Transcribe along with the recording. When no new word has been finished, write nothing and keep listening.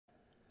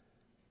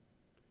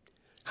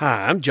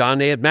Hi, I'm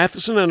John Ed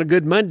Matheson, and a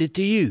good Monday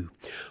to you.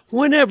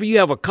 Whenever you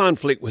have a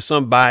conflict with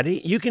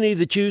somebody, you can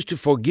either choose to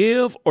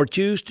forgive or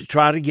choose to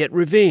try to get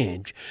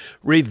revenge.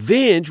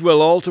 Revenge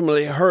will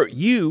ultimately hurt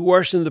you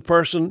worse than the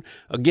person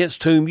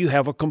against whom you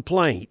have a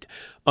complaint.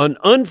 An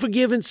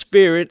unforgiving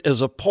spirit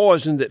is a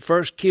poison that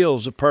first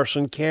kills a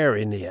person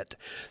carrying it.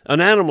 An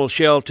animal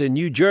shelter in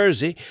New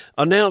Jersey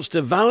announced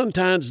a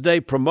Valentine's Day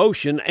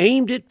promotion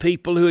aimed at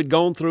people who had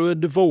gone through a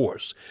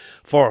divorce.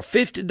 For a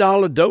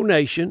 $50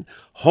 donation,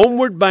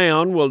 Homeward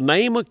Bound will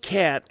name a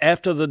cat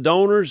after the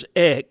donor's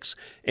ex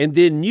and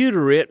then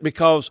neuter it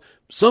because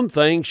some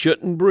things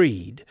shouldn't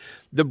breed.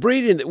 The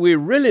breeding that we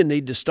really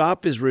need to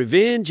stop is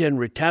revenge and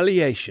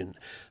retaliation.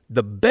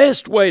 The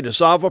best way to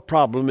solve a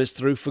problem is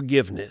through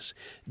forgiveness.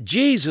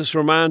 Jesus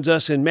reminds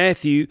us in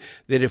Matthew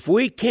that if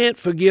we can't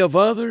forgive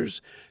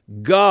others,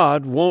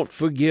 God won't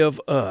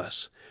forgive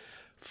us.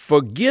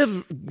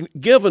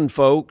 Forgiven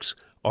folks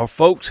are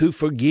folks who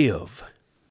forgive.